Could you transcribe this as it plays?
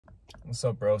What's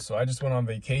up, bro? So I just went on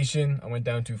vacation. I went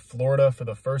down to Florida for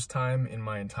the first time in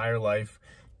my entire life.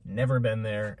 Never been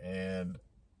there, and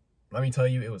let me tell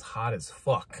you, it was hot as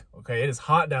fuck. Okay, it is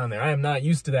hot down there. I am not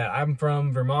used to that. I'm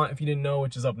from Vermont, if you didn't know,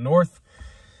 which is up north.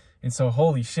 And so,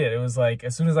 holy shit, it was like,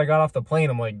 as soon as I got off the plane,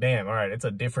 I'm like, damn, all right, it's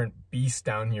a different beast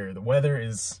down here. The weather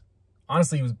is,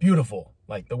 honestly, it was beautiful.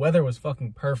 Like, the weather was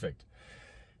fucking perfect.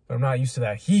 But I'm not used to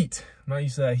that heat. I'm not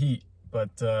used to that heat.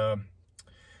 But,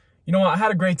 you know what? I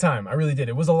had a great time. I really did.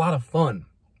 It was a lot of fun.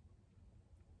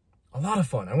 A lot of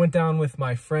fun. I went down with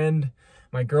my friend,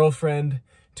 my girlfriend,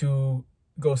 to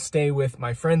go stay with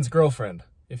my friend's girlfriend,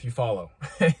 if you follow.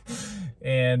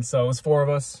 And so it was 4 of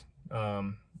us,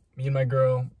 me and my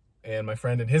girl, and my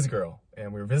friend and his girl.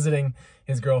 And we were visiting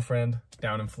his girlfriend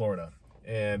down in Florida.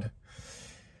 And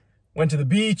went to the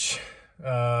beach,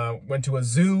 went to a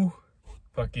zoo.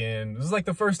 Fucking, this is like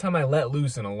the first time I let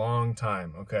loose in a long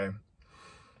time, okay?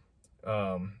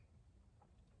 And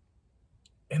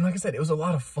like I said, it was a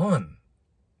lot of fun.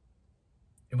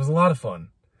 It was a lot of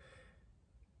fun.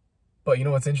 But you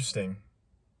know what's interesting?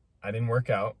 I didn't work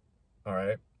out, all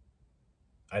right?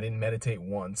 I didn't meditate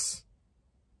once.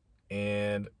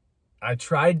 And I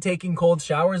tried taking cold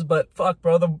showers, but fuck,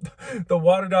 bro, the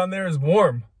water down there is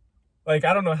warm. Like,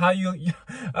 I don't know how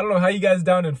you guys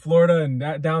down in Florida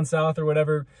and down south or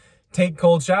whatever take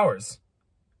cold showers.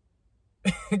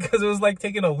 Because it was like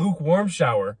taking a lukewarm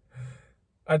shower.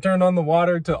 I turned on the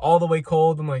water to all the way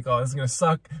cold. I'm like, oh, this is gonna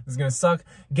suck. This is gonna suck.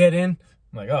 Get in.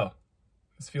 I'm like, oh,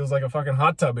 this feels like a fucking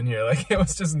hot tub in here. Like, it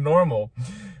was just normal.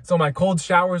 So my cold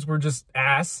showers were just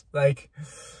ass. Like,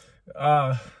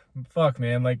 fuck,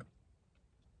 man. Like,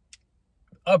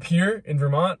 up here in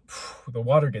Vermont, the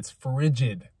water gets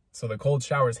frigid. So the cold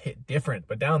showers hit different.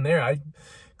 But down there, I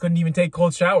couldn't even take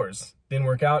cold showers. Didn't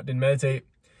work out, didn't meditate,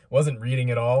 wasn't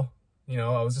reading at all. You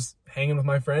know, I was just hanging with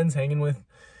my friends, hanging with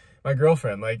my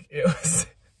girlfriend. Like, it was...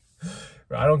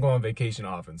 I don't go on vacation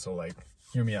often, so, like,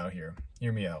 hear me out here.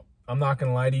 Hear me out. I'm not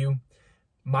gonna lie to you.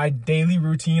 My daily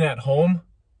routine at home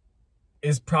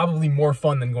is probably more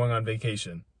fun than going on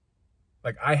vacation.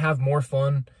 Like, I have more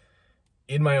fun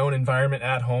in my own environment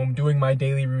at home doing my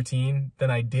daily routine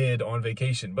than I did on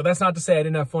vacation. But that's not to say I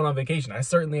didn't have fun on vacation. I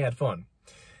certainly had fun.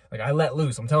 Like, I let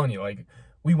loose. I'm telling you, like,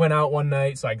 we went out one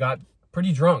night, so I got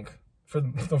pretty drunk for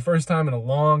the first time in a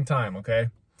long time, okay?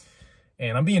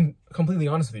 And I'm being completely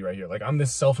honest with you right here. Like, I'm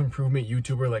this self-improvement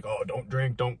YouTuber, like, oh, don't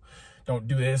drink, don't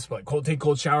do this, like, take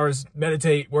cold showers,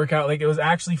 meditate, work out. Like, it was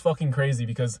actually fucking crazy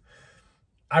because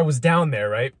I was down there,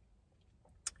 right?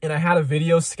 And I had a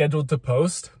video scheduled to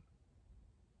post.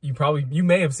 You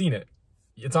may have seen it.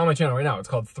 It's on my channel right now. It's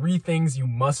called 3 Things You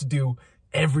Must Do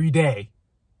Every Day.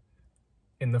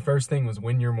 And the first thing was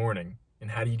win your morning. And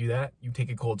how do you do that? You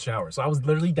take a cold shower. So I was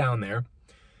literally down there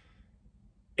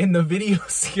in the video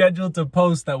scheduled to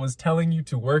post that was telling you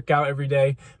to work out every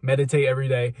day, meditate every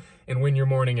day, and win your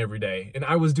morning every day. And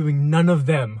I was doing none of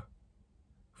them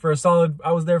for a solid,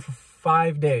 I was there for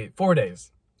 4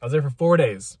 days. I was there for 4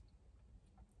 days.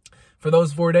 For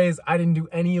those 4 days, I didn't do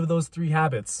any of those 3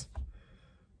 habits.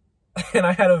 And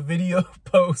I had a video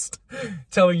post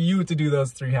telling you to do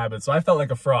those 3 habits. So I felt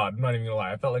like a fraud. I'm not even gonna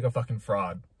lie. I felt like a fucking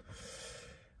fraud.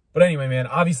 But anyway, man,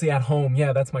 obviously at home,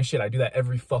 yeah, that's my shit. I do that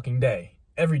every fucking day.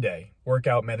 Every day. Work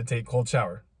out, meditate, cold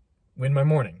shower. Win my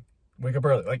morning. Wake up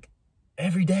early. Like,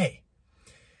 every day.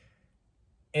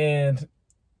 And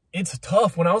it's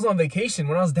tough. When I was on vacation,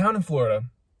 when I was down in Florida,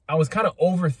 I was kind of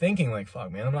overthinking, like,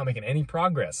 fuck, man, I'm not making any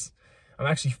progress. I'm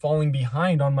actually falling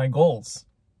behind on my goals.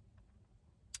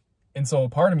 And so a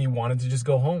part of me wanted to just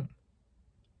go home.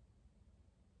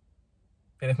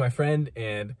 And if my friend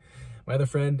and my other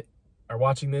friend are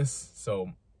watching this,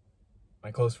 so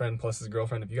my close friend plus his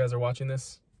girlfriend, if you guys are watching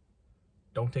this,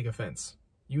 don't take offense.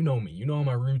 You know me. You know I'm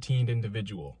a routine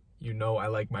individual. You know I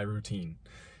like my routine.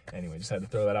 Anyway, just had to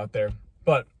throw that out there.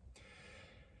 But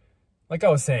like I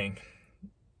was saying,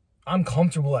 I'm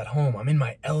comfortable at home. I'm in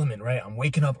my element, right? I'm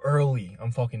waking up early.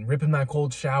 I'm fucking ripping my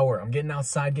cold shower. I'm getting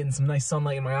outside, getting some nice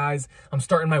sunlight in my eyes. I'm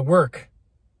starting my work.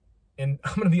 And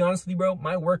I'm going to be honest with you, bro.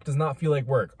 My work does not feel like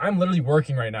work. I'm literally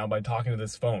working right now by talking to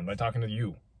this phone, by talking to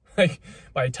you. Like,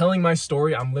 by telling my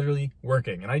story, I'm literally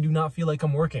working. And I do not feel like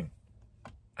I'm working.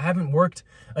 I haven't worked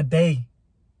a day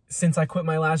since I quit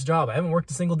my last job. I haven't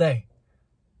worked a single day.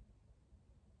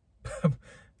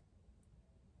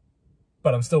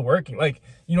 But I'm still working. Like,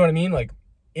 you know what I mean? Like,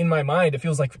 in my mind, it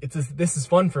feels like this is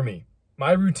fun for me.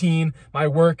 My routine, my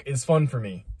work is fun for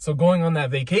me. So going on that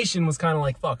vacation was kind of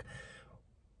like, fuck,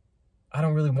 I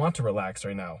don't really want to relax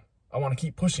right now. I want to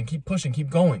keep pushing, keep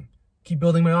going, keep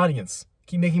building my audience,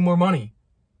 keep making more money.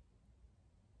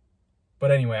 But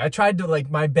anyway, I tried to like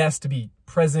my best to be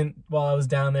present while I was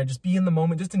down there, just be in the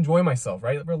moment, just enjoy myself,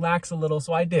 right? Relax a little.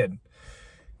 So I did.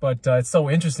 But it's so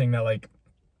interesting that like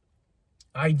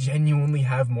I genuinely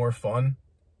have more fun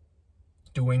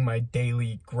doing my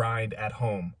daily grind at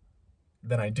home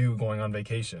than I do going on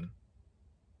vacation.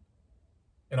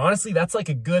 And honestly, that's like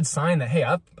a good sign that, hey,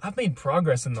 I've made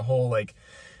progress in the whole like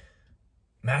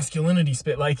masculinity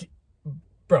spit. Like,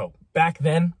 bro, back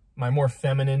then, my more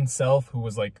feminine self, who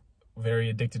was like very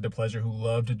addicted to pleasure, who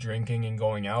loved drinking and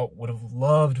going out, would have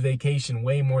loved vacation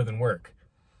way more than work.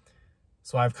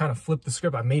 So I've kind of flipped the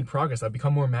script. I've made progress. I've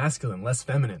become more masculine, less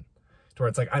feminine, to where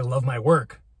it's like I love my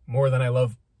work more than I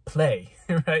love play,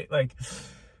 right? Like,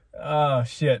 oh,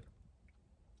 shit.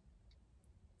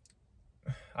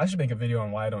 I should make a video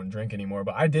on why I don't drink anymore,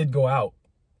 but I did go out,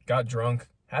 got drunk,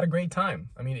 had a great time.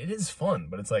 I mean, it is fun,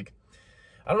 but it's like,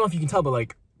 I don't know if you can tell, but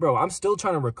like, bro, I'm still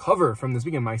trying to recover from this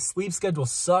weekend. My sleep schedule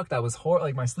sucked.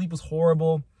 Like my sleep was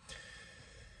horrible.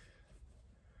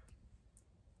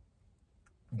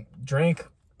 Drank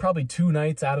probably 2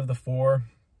 nights out of the 4.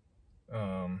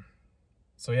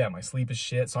 So yeah, my sleep is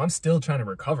shit. So I'm still trying to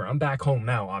recover. I'm back home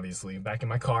now, obviously, back in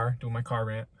my car, doing my car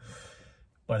rant.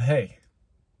 But hey,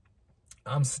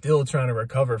 I'm still trying to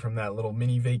recover from that little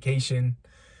mini vacation.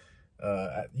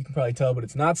 You can probably tell, but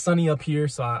it's not sunny up here.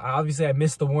 So obviously I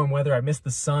missed the warm weather. I missed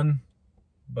the sun.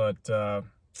 But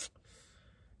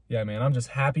yeah, man, I'm just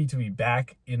happy to be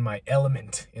back in my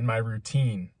element, in my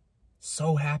routine.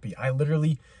 So happy. I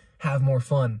literally have more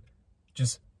fun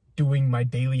just doing my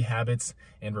daily habits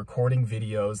and recording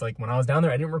videos. Like when I was down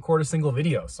there, I didn't record a single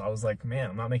video. So I was like, man,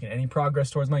 I'm not making any progress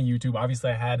towards my YouTube.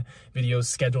 Obviously I had videos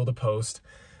scheduled to post,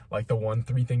 like the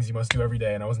 3 things you must do every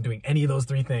day. And I wasn't doing any of those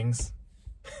 3 things.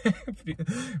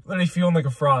 Literally feeling like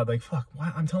a fraud. Like, fuck,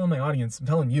 why? I'm telling my audience, I'm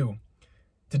telling you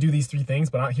to do these 3 things,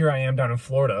 but here I am down in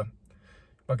Florida,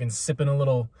 fucking sipping a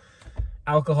little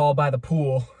alcohol by the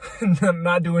pool and I'm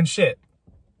not doing shit.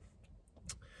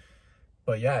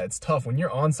 But yeah, it's tough when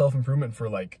you're on self-improvement for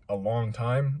like a long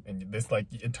time and this like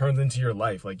it turns into your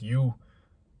life. Like you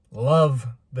love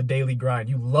the daily grind.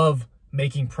 You love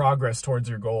making progress towards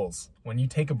your goals. When you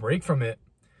take a break from it,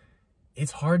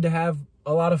 it's hard to have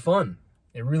a lot of fun.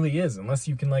 It really is, unless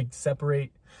you can like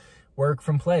separate work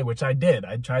from play, which I did.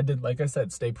 I tried to, like I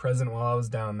said, stay present while I was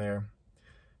down there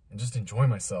and just enjoy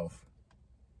myself.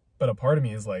 But a part of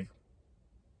me is like,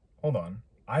 hold on.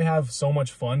 I have so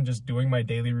much fun just doing my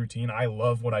daily routine. I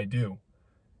love what I do.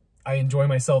 I enjoy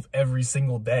myself every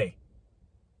single day.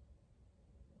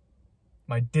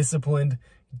 My disciplined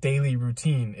daily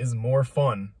routine is more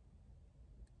fun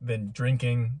than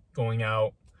drinking, going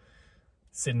out,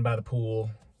 sitting by the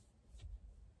pool.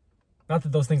 Not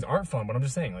that those things aren't fun, but I'm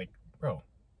just saying, like, bro,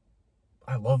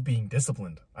 I love being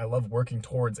disciplined. I love working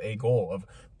towards a goal of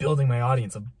building my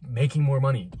audience, of making more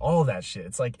money, all of that shit.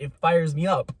 It's like, it fires me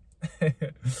up.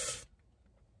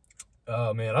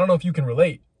 Oh man, I don't know if you can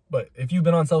relate, but if you've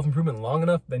been on self-improvement long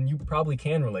enough, then you probably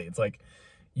can relate. It's like,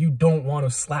 you don't want to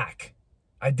slack.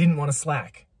 I didn't want to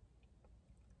slack.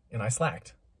 And I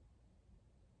slacked.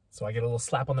 So I get a little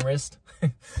slap on the wrist.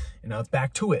 And now it's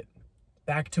back to it.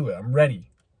 Back to it. I'm ready.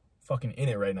 Fucking in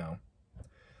it right now.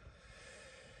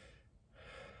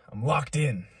 I'm locked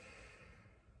in.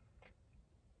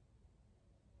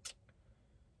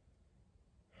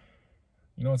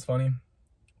 You know what's funny?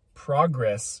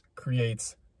 Progress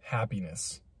creates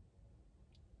happiness.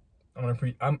 I'm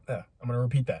gonna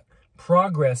repeat that.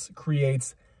 Progress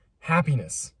creates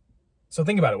happiness. So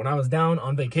think about it. When I was down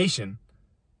on vacation,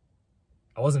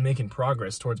 I wasn't making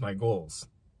progress towards my goals.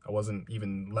 I wasn't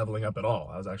even leveling up at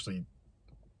all. I was actually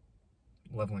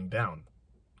leveling down,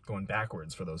 going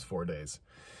backwards for those 4 days.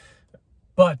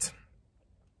 But,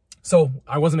 so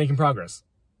I wasn't making progress.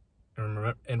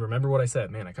 And remember what I said,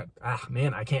 man,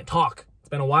 I can't talk. It's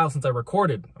been a while since I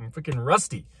recorded. I'm freaking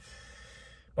rusty.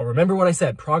 But remember what I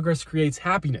said, progress creates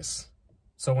happiness.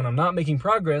 So when I'm not making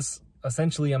progress,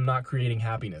 essentially I'm not creating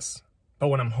happiness. But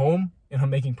when I'm home and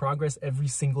I'm making progress every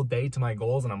single day to my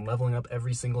goals and I'm leveling up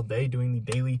every single day, doing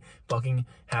the daily fucking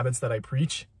habits that I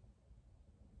preach,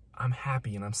 I'm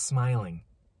happy and I'm smiling.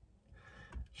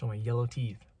 Show my yellow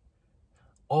teeth.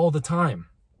 All the time.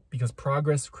 Because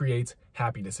progress creates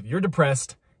happiness. If you're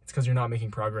depressed, it's because you're not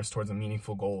making progress towards a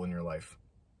meaningful goal in your life.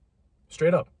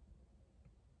 Straight up.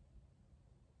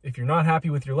 If you're not happy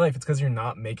with your life, it's because you're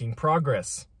not making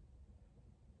progress.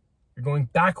 You're going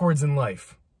backwards in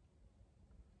life.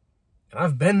 And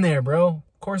I've been there, bro.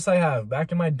 Of course I have.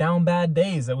 Back in my down bad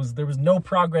days, there was no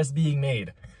progress being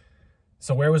made.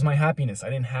 So where was my happiness? I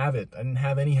didn't have it. I didn't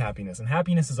have any happiness. And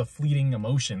happiness is a fleeting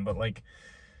emotion, but like,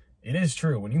 it is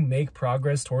true. When you make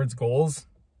progress towards goals,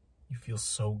 You feel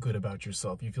so good about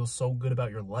yourself. You feel so good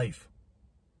about your life.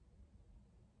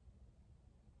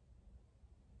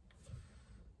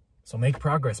 So make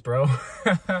progress, bro.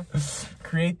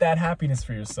 Create that happiness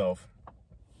for yourself.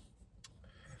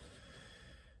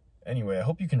 Anyway, I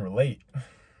hope you can relate.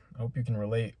 I hope you can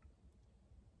relate.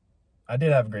 I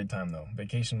did have a great time, though.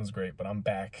 Vacation was great, but I'm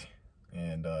back,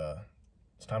 and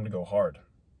it's time to go hard.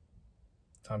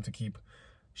 Time to keep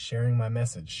sharing my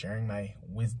message, sharing my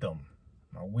wisdom,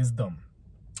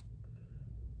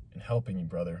 and helping you,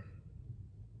 brother.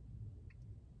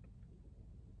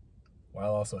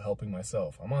 While also helping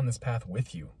myself. I'm on this path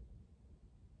with you.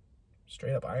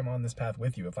 Straight up, I am on this path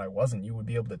with you. If I wasn't, you would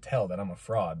be able to tell that I'm a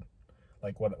fraud.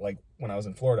 Like when I was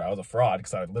in Florida, I was a fraud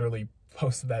because I literally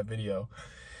posted that video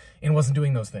and wasn't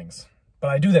doing those things. But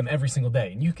I do them every single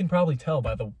day. And you can probably tell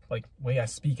by the way I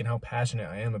speak and how passionate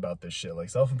I am about this shit. Like,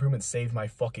 self-improvement saved my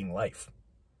fucking life.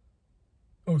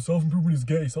 Oh, self-improvement is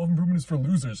gay. Self-improvement is for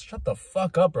losers. Shut the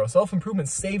fuck up, bro. Self-improvement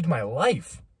saved my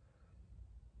life.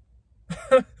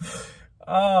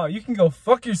 Oh, you can go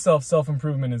fuck yourself.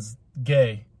 Self-improvement is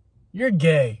gay. You're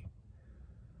gay.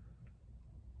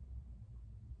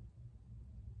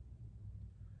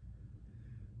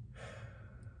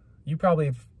 You probably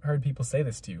have heard people say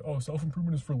this to you. Oh,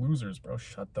 self-improvement is for losers, bro.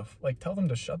 Tell them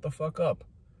to shut the fuck up.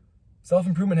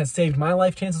 Self-improvement has saved my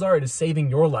life. Chances are it is saving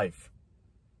your life.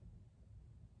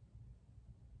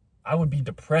 I would be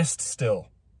depressed still.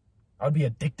 I would be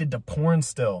addicted to porn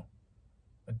still.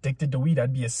 Addicted to weed.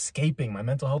 I'd be escaping. My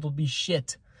mental health would be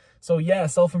shit. So yeah,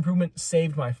 self-improvement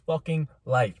saved my fucking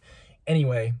life.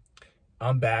 Anyway,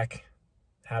 I'm back.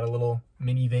 Had a little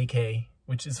mini vacay,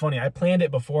 which is funny. I planned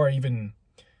it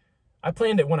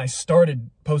when I started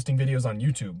posting videos on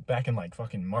YouTube back in like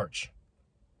fucking March.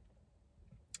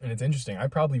 And it's interesting. I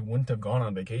probably wouldn't have gone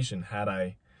on vacation had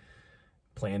I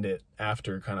planned it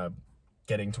after kind of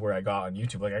getting to where I got on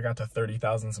YouTube. Like, I got to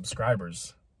 30,000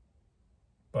 subscribers.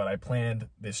 But I planned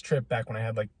this trip back when I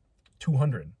had like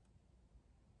 200.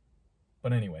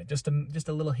 But anyway, just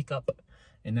a little hiccup.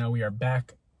 And now we are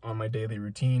back on my daily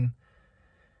routine.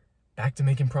 Back to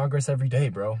making progress every day,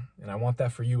 bro. And I want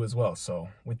that for you as well. So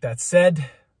with that said,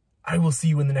 I will see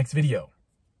you in the next video.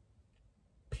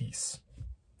 Peace.